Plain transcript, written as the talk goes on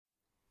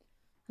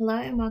Hello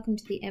and welcome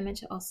to the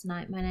Amateur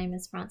Austenite. My name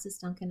is Frances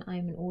Duncan. I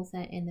am an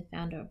author and the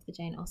founder of the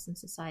Jane Austen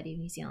Society of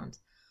New Zealand.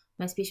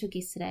 My special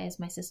guest today is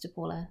my sister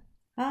Paula.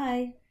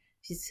 Hi.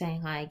 She's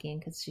saying hi again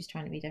because she's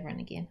trying to be different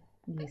again.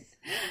 Yes.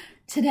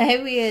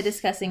 Today we are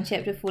discussing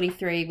chapter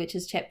 43, which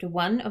is chapter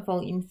 1 of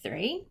volume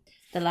 3,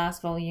 the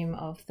last volume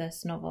of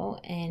this novel.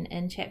 And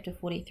in chapter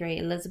 43,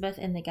 Elizabeth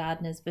and the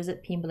gardeners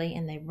visit Pemberley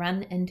and they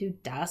run into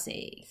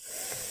Darcy.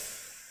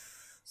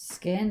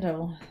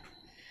 Scandal.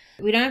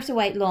 We don't have to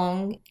wait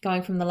long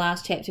going from the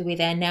last chapter where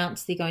they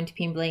announce they're going to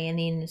Pemberley and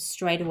then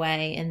straight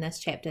away in this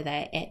chapter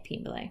they're at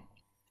Pemberley.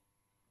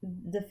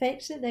 The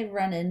fact that they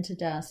run into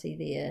Darcy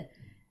there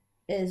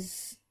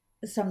is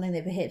something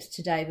that perhaps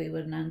today we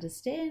wouldn't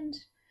understand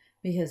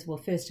because, well,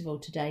 first of all,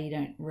 today you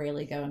don't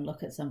really go and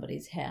look at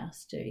somebody's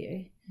house, do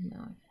you?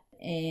 No.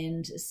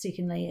 And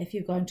secondly, if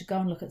you're going to go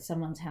and look at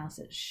someone's house,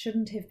 it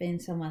shouldn't have been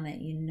someone that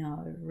you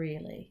know,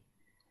 really.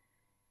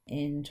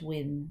 And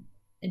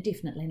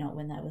definitely not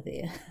when they were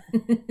there.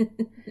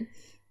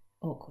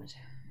 Awkward.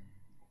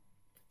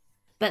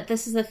 But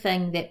this is a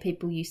thing that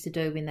people used to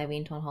do when they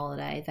went on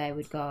holiday. They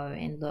would go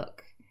and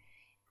look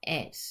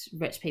at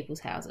rich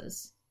people's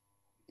houses.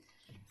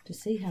 To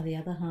see how the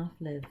other half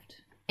lived.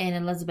 And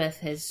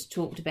Elizabeth has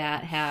talked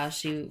about how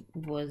she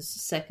was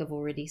sick of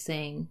already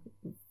seeing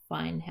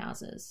fine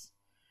houses,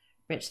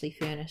 richly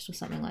furnished or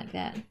something like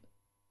that.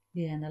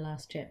 Yeah, in the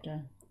last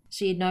chapter.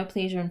 She had no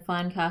pleasure in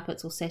fine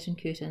carpets or satin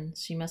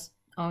curtains. She must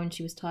own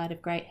she was tired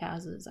of great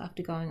houses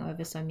after going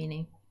over so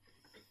many.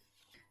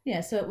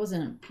 Yeah, so it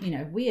wasn't,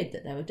 weird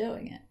that they were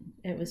doing it.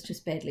 It was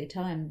just badly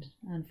timed,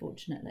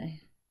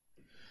 unfortunately.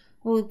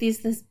 Well, there's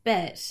this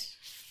bit.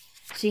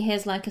 She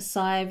has like a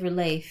sigh of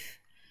relief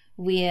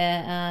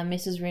where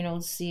Mrs.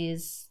 Reynolds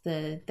says,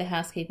 the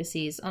housekeeper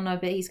says, oh no,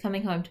 but he's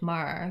coming home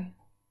tomorrow.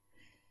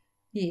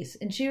 Yes,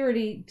 and she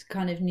already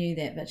kind of knew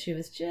that, but she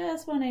was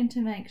just wanting to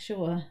make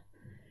sure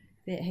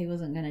that he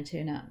wasn't going to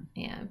turn up.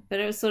 Yeah, but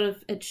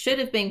it should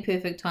have been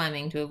perfect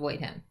timing to avoid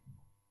him.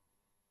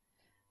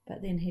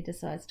 But then he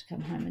decides to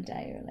come home a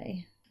day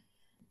early.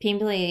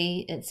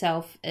 Pemberley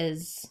itself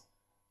is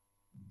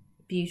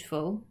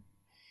beautiful.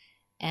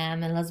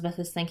 Elizabeth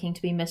is thinking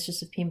to be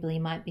mistress of Pemberley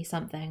might be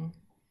something.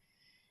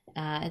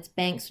 Its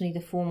banks were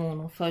neither formal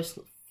nor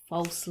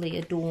falsely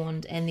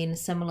adorned, and then a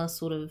similar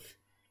sort of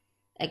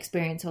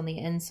experience on the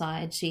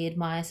inside. She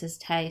admires his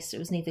taste. It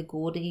was neither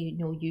gaudy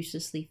nor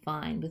uselessly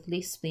fine, with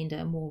less splendour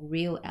and more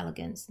real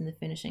elegance than the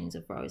furnishings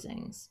of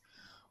Rosings,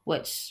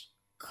 which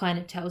kind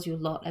of tells you a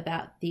lot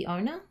about the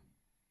owner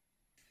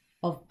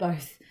of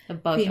both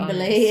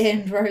Pemberley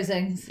and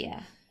Rosings.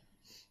 Yeah,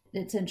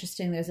 it's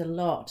interesting. There's a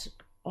lot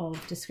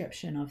of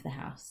description of the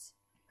house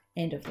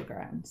and of the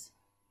grounds,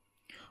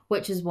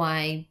 which is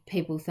why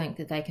people think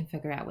that they can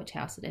figure out which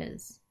house it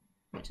is,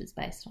 which it's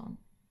based on.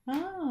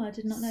 Oh, I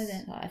did not know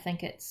that. So I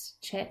think it's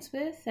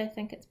Chatsworth, I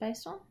think it's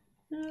based on.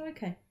 Oh,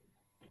 okay.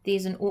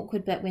 There's an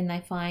awkward bit when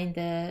they find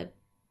the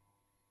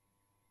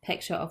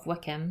picture of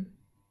Wickham,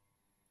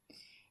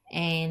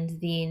 and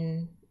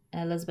then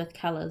Elizabeth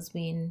colours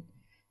when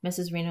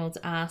Mrs. Reynolds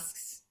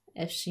asks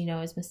if she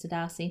knows Mr.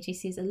 Darcy, and she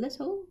says a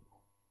little.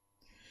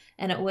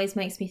 And it always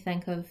makes me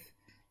think of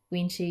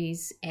when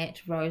she's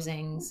at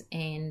Rosings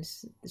and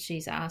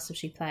she's asked if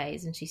she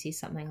plays, and she says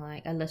something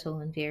like a little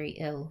and very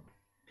ill.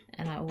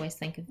 And I always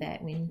think of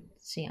that when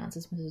she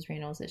answers Mrs.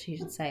 Reynolds, that she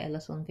should say a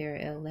little and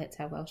very ill. That's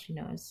how well she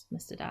knows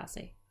Mr.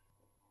 Darcy.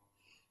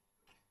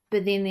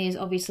 But then there's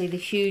obviously the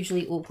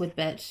hugely awkward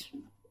bit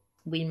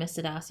when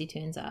Mr. Darcy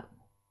turns up.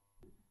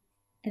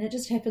 And it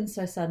just happens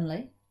so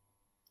suddenly.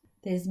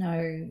 There's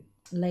no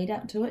lead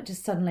up to it,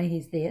 just suddenly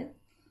he's there.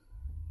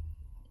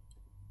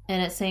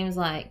 And it seems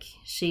like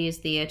she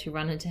is there to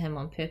run into him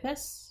on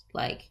purpose.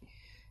 Like,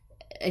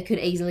 it could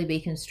easily be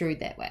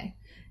construed that way.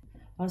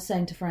 I was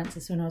saying to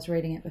Frances when I was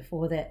reading it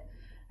before that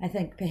I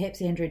think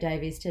perhaps Andrew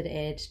Davies did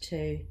add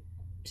to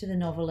the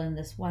novel in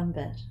this one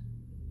bit.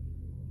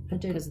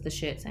 Because of the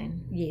shirt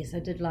scene. Yes, I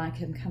did like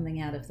him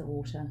coming out of the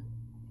water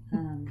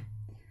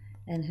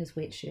in his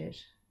wet shirt.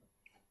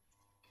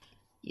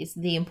 Yes,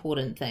 the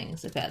important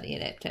things about the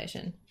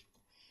adaptation.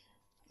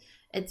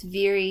 It's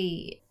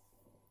very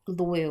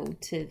loyal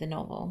to the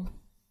novel,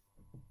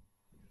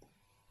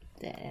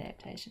 that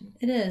adaptation.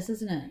 It is,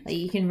 isn't it? Like,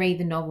 you can read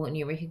the novel and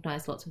you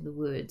recognise lots of the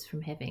words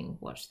from having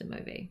watched the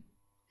movie.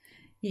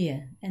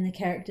 Yeah, and the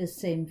characters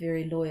seem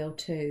very loyal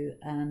to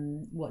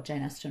what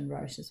Jane Austen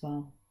wrote as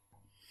well.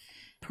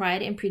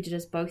 Pride and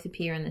Prejudice both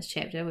appear in this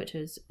chapter, which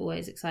is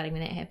always exciting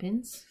when that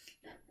happens.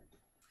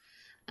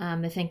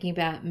 They're thinking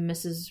about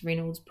Mrs.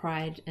 Reynolds'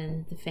 pride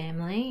in the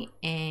family,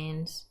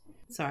 and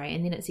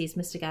then it says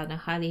Mr. Gardiner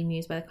highly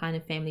amused by the kind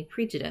of family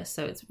prejudice,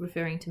 so it's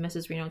referring to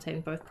Mrs. Reynolds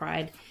having both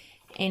pride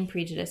and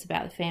prejudice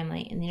about the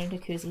family, and then it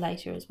occurs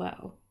later as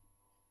well,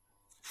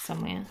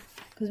 somewhere.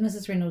 Because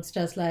Mrs. Reynolds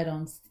does lay it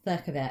on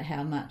thick about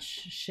how much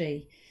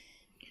she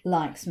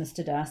likes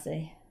Mr.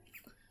 Darcy.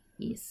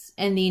 Yes,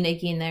 and then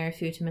again they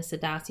refer to Mr.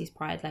 Darcy's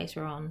pride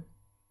later on.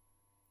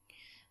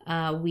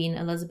 when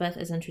Elizabeth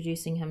is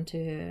introducing him to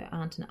her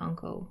aunt and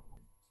uncle.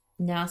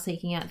 now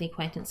seeking out the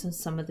acquaintance of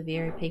some of the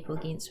very people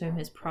against whom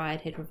his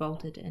pride had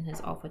revolted in his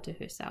offer to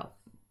herself.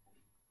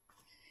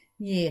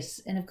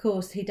 Yes, and of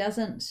course he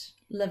doesn't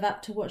live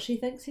up to what she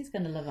thinks he's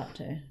going to live up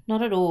to.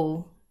 Not at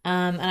all.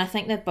 And I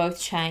think they've both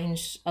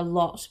changed a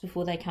lot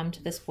before they come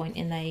to this point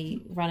and they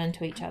run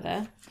into each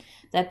other.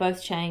 They've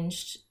both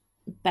changed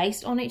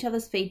based on each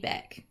other's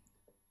feedback.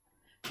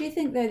 Do you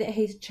think, though, that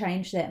he's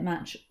changed that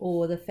much,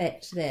 or the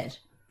fact that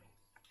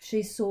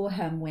she saw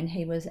him when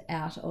he was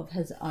out of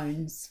his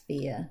own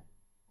sphere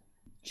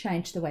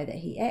changed the way that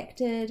he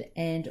acted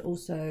and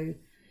also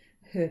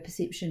her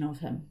perception of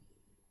him?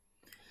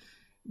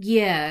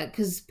 Yeah,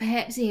 because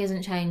perhaps he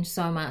hasn't changed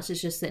so much.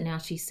 It's just that now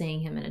she's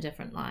seeing him in a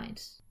different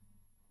light.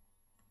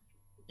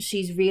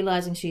 She's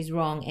realising she's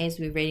wrong as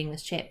we're reading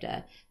this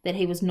chapter, that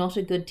he was not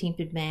a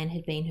good-tempered man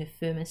had been her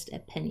firmest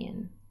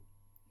opinion.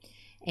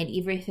 And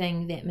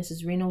everything that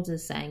Mrs. Reynolds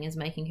is saying is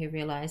making her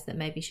realise that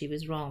maybe she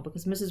was wrong,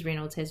 because Mrs.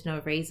 Reynolds has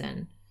no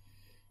reason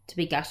to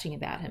be gushing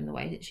about him the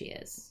way that she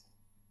is.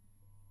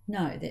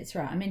 No, that's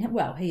right. I mean,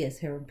 well, he is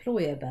her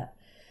employer, but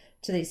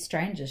to these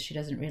strangers, she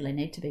doesn't really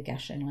need to be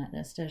gushing like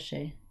this, does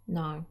she?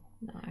 No.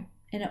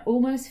 And it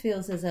almost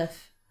feels as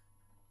if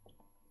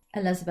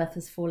Elizabeth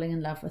is falling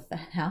in love with the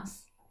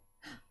house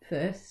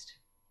first,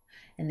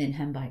 and then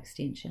him by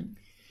extension.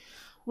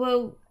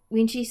 Well,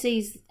 when she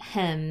sees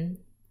him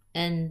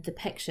in the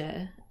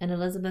picture, in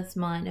Elizabeth's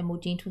mind, a more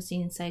gentle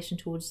sensation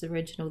towards the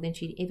original than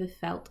she'd ever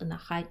felt in the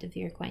height of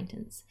their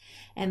acquaintance.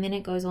 And then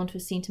it goes on to a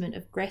sentiment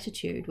of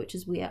gratitude, which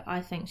is where I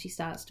think she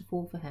starts to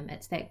fall for him.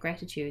 It's that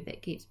gratitude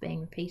that keeps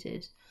being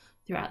repeated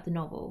throughout the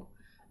novel.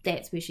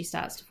 That's where she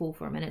starts to fall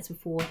for him, and it's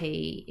before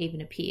he even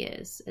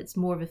appears. It's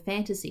more of a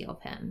fantasy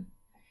of him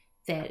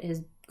that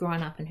has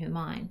grown up in her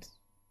mind.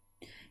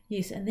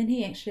 Yes, and then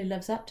he actually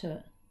lives up to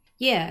it.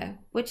 Yeah,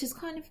 which is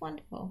kind of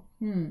wonderful.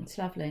 It's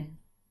lovely.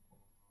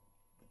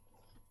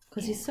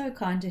 Because he's so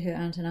kind to her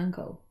aunt and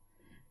uncle,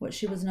 which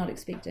she was not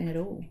expecting at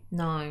all.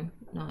 No.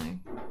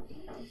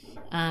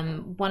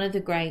 One of the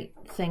great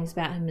things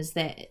about him is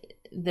that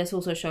this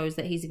also shows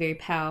that he's very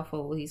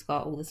powerful. He's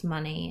got all this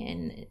money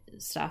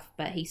and stuff,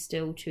 but he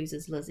still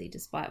chooses Lizzie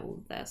despite all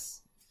of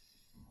this.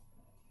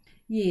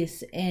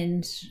 Yes,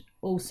 and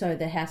also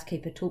the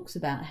housekeeper talks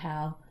about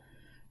how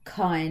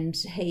kind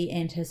he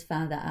and his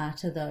father are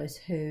to those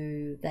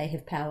who they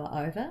have power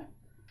over.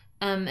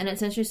 And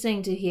it's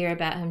interesting to hear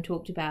about him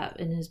talked about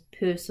in his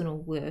personal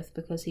worth,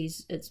 because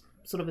it's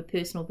sort of a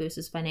personal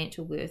versus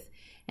financial worth,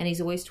 and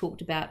he's always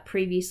talked about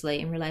previously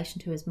in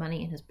relation to his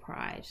money and his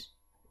pride.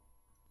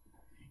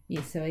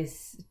 Yes, so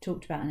he's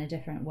talked about in a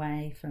different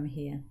way from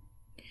here.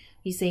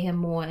 You see him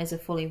more as a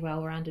fully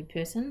well-rounded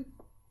person.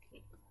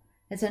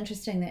 It's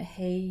interesting that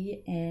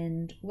he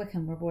and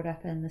Wickham were brought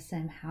up in the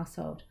same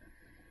household,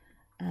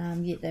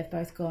 yet they've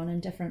both gone in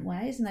different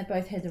ways, and they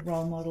both had the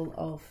role model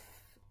of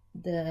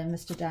the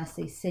Mr.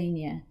 Darcy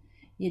Senior,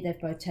 yet they've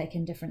both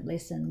taken different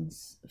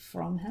lessons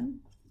from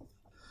him.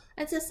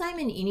 It's the same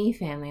in any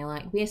family.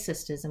 Like, we're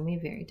sisters and we're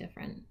very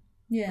different.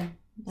 Yeah,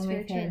 and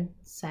we've had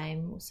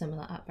same or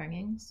similar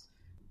upbringings.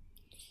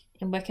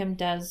 And Wickham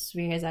does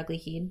rear his ugly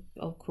head,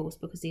 of course,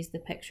 because there's the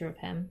picture of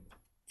him.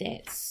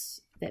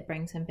 That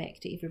brings him back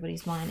to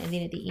everybody's mind. And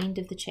then at the end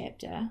of the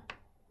chapter,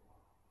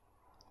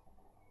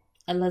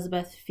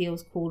 Elizabeth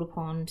feels called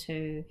upon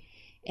to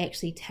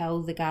actually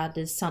tell the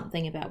Gardners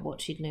something about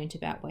what she'd learnt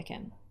about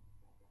Wickham.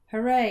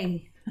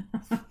 Hooray!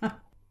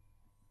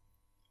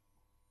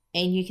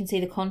 And you can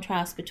see the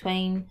contrast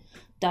between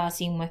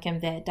Darcy and Wickham,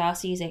 that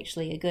Darcy is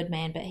actually a good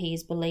man, but he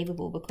is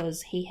believable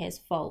because he has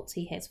faults,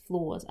 he has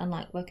flaws,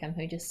 unlike Wickham,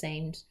 who just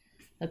seemed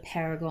a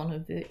paragon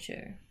of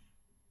virtue.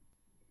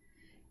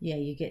 Yeah,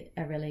 you get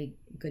a really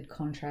good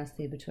contrast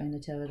there between the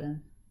two of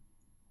them.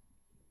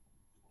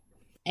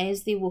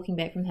 As they're walking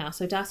back from the house,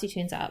 so Darcy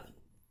turns up.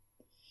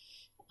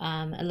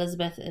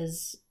 Elizabeth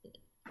is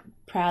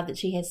proud that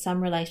she has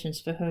some relations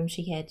for whom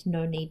she had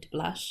no need to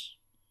blush.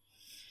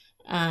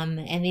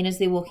 And then as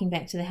they're walking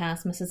back to the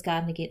house, Mrs.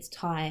 Gardner gets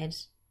tired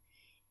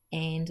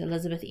and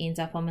Elizabeth ends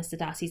up on Mr.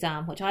 Darcy's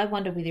arm, which I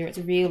wonder whether it's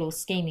real or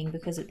scheming,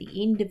 because at the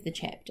end of the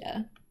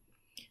chapter,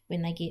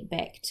 when they get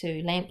back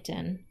to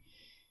Lambton,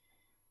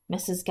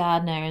 Mrs.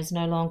 Gardner is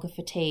no longer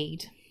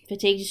fatigued.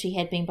 Fatigued as she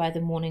had been by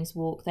the morning's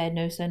walk, they had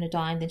no sooner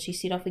dined than she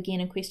set off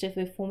again in quest of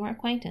her former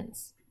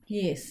acquaintance.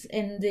 Yes,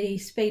 and the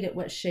speed at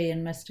which she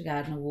and Mr.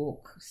 Gardner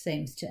walk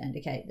seems to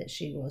indicate that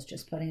she was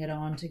just putting it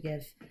on to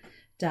give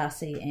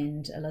Darcy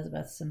and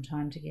Elizabeth some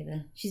time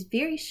together. She's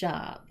very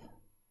sharp.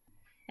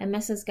 And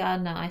Mrs.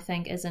 Gardner, I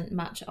think, isn't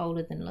much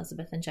older than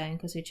Elizabeth and Jane,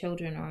 because her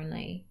children are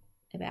only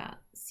about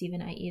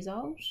 7-8 years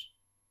old.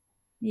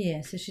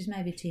 Yeah, so she's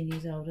maybe 10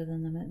 years older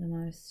than them at the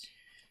most.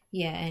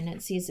 Yeah, and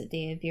it says that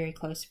they're very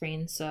close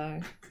friends, so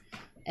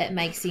it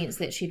makes sense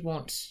that she'd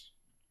want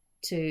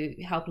to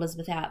help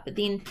Elizabeth out. But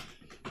then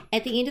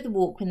at the end of the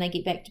walk, when they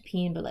get back to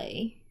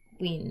Pemberley,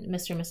 when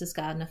Mr. and Mrs.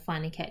 Gardner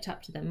finally catch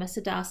up to them,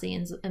 Mr. Darcy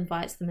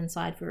invites them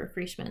inside for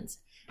refreshments,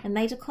 and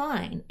they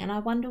decline, and I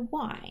wonder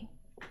why.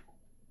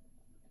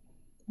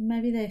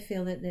 Maybe they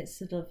feel that that's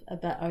sort of a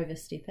bit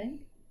overstepping.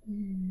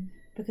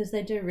 Because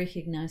they do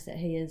recognise that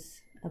he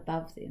is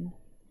above them.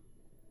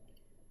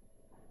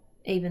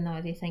 Even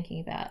though they're thinking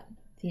about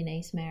their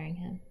niece marrying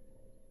him.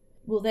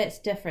 Well, that's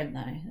different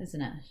though,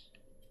 isn't it?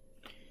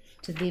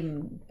 To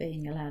them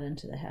being allowed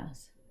into the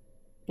house.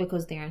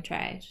 Because they're in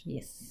trade.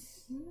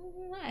 Yes.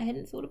 I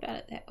hadn't thought about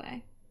it that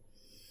way.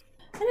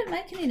 I didn't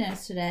make any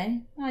notes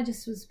today. I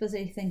just was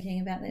busy thinking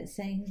about that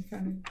scene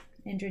from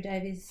Andrew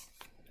Davies'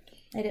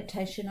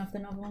 adaptation of the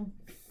novel.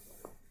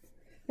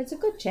 It's a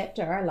good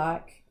chapter, I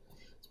like.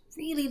 It's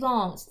really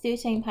long. It's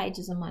 13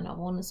 pages in my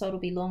novel, and so it'll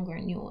be longer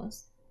in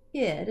yours.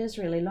 Yeah, it is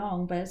really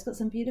long, but it's got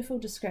some beautiful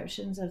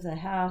descriptions of the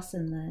house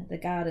and the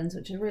gardens,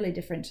 which are really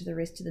different to the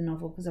rest of the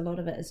novel, because a lot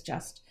of it is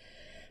just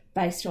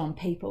based on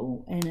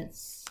people, and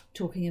it's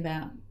talking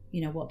about,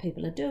 what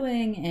people are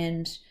doing,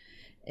 and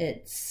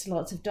it's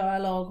lots of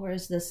dialogue,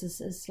 whereas this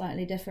is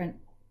slightly different.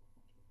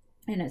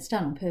 And it's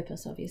done on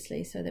purpose,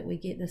 obviously, so that we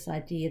get this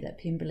idea that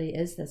Pemberley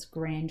is this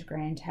grand,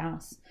 grand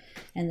house,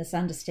 and this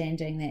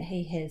understanding that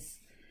he has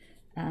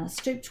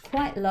stooped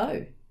quite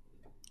low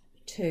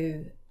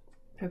to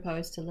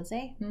propose to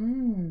Lizzie.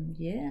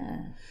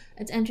 Yeah.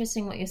 It's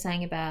interesting what you're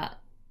saying about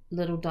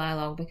little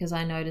dialogue, because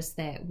I noticed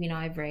that when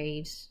I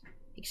read,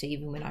 actually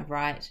even when I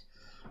write,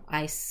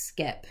 I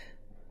skip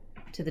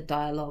to the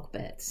dialogue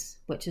bits,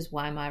 which is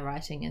why my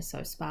writing is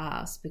so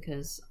sparse,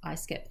 because I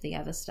skip the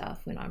other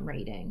stuff when I'm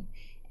reading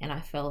and I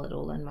fill it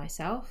all in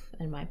myself,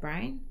 in my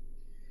brain.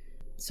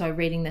 So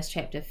reading this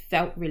chapter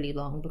felt really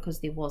long because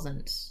there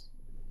wasn't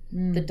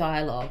the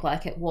dialogue,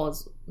 like it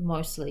was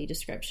mostly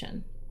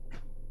description.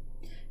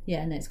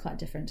 Yeah, and that's quite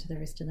different to the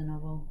rest of the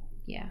novel.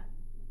 Yeah.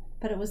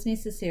 But it was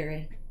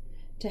necessary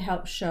to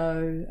help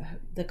show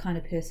the kind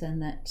of person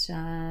that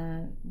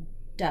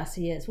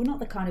Darcy is. Well, not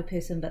the kind of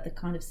person, but the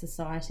kind of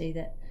society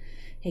that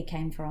he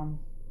came from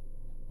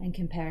in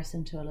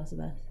comparison to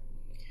Elizabeth.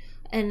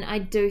 And I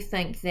do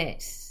think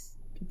that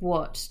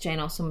what Jane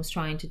Austen was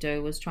trying to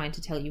do was trying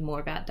to tell you more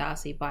about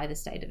Darcy by the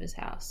state of his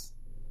house.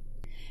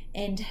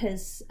 And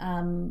his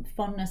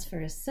fondness for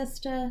his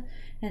sister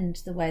and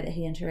the way that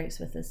he interacts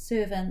with his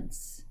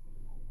servants.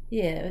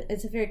 Yeah,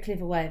 it's a very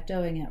clever way of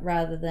doing it,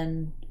 rather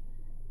than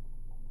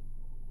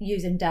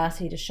using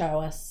Darcy to show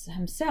us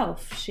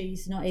himself.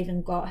 She's not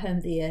even got him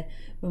there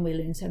when we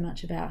learn so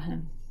much about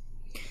him.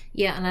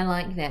 Yeah, and I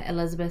like that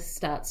Elizabeth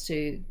starts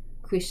to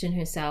question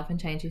herself and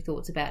change her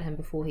thoughts about him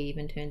before he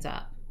even turns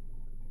up.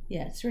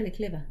 Yeah, it's really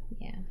clever.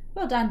 Yeah.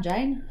 Well done,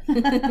 Jane.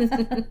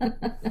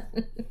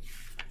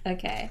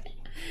 Okay.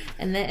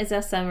 And that is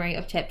our summary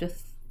of chapter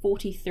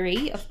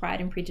 43 of Pride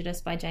and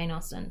Prejudice by Jane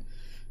Austen.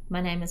 My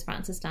name is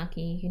Frances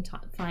Duncan. You can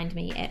find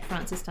me at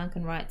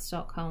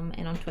francesduncanwrites.com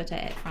and on Twitter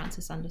at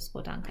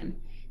Frances_Duncan.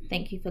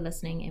 Thank you for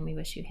listening, and we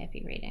wish you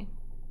happy reading.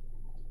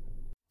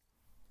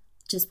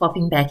 Just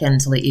popping back in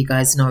to let you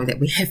guys know that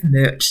we have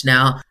merch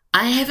now.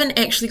 I haven't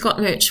actually got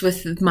merch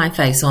with my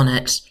face on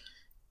it.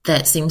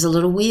 That seems a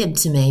little weird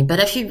to me, but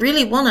if you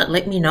really want it,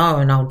 let me know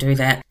and I'll do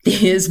that.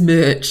 There's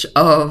merch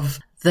of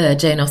the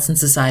Jane Austen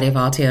Society of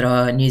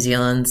Aotearoa New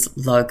Zealand's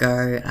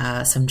logo,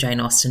 some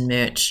Jane Austen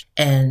merch,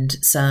 and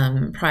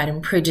some Pride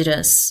and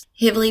Prejudice,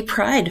 heavily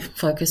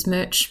Pride-focused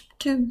merch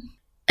too.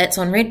 It's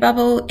on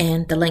Redbubble,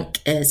 and the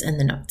link is in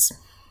the notes.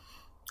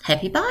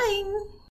 Happy buying!